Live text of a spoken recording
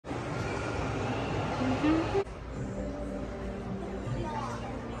Oh,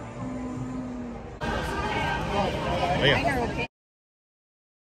 yeah.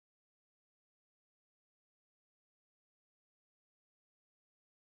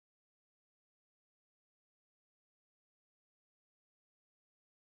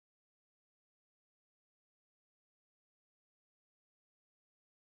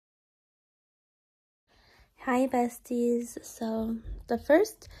 Hi besties, so the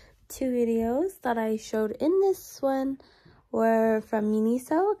first two videos that I showed in this one were from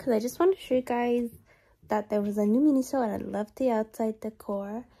Miniso because I just wanted to show you guys that there was a new Miniso and I loved the outside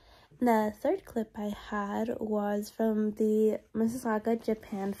decor. The third clip I had was from the Mississauga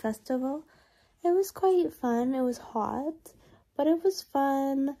Japan Festival. It was quite fun. It was hot, but it was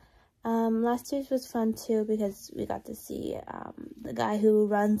fun. Last year's was fun too because we got to see the guy who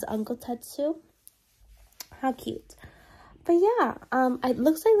runs Uncle Tetsu. How cute. But yeah, it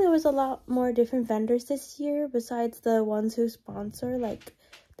looks like there was a lot more different vendors this year besides the ones who sponsor, like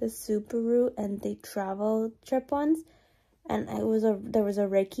the Subaru and the travel trip ones. And there was a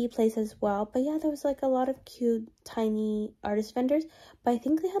Reiki place as well. But yeah, there was like a lot of cute tiny artist vendors. But I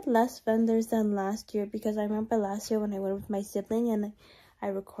think they had less vendors than last year because I remember last year when I went with my sibling and I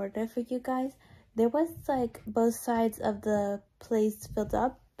recorded for you guys, there was like both sides of the place filled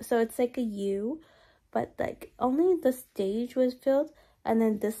up. So it's like a U, but like only the stage was filled and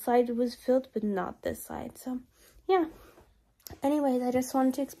then this side was filled but not this side. So yeah, anyways, I just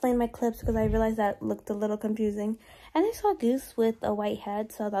wanted to explain my clips because I realized that looked a little confusing, and I saw Goose with a white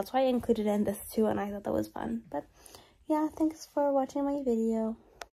head, so that's why I included it in this too, and I thought that was fun. But yeah, thanks for watching my video.